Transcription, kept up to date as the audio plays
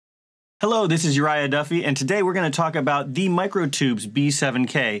Hello, this is Uriah Duffy, and today we're going to talk about the Microtubes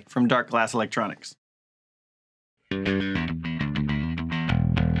B7K from Darkglass Electronics. The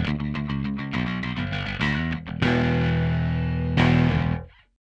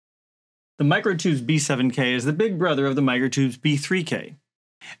Microtubes B7K is the big brother of the Microtubes B3K.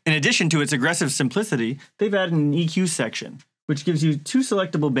 In addition to its aggressive simplicity, they've added an EQ section, which gives you two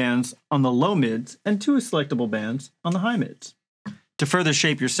selectable bands on the low mids and two selectable bands on the high mids. To further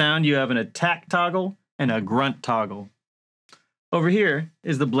shape your sound, you have an attack toggle and a grunt toggle. Over here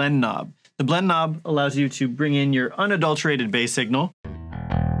is the blend knob. The blend knob allows you to bring in your unadulterated bass signal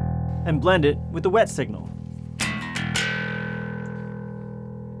and blend it with the wet signal.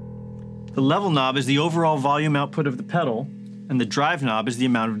 The level knob is the overall volume output of the pedal, and the drive knob is the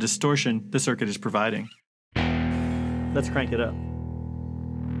amount of distortion the circuit is providing. Let's crank it up.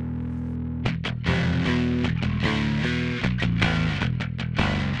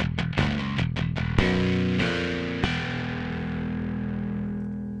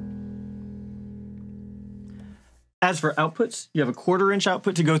 As for outputs, you have a 1/4-inch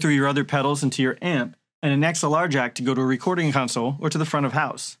output to go through your other pedals into your amp, and an XLR jack to go to a recording console or to the front of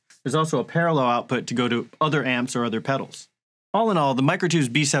house. There's also a parallel output to go to other amps or other pedals. All in all, the Microtubes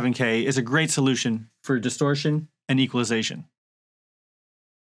B7K is a great solution for distortion and equalization.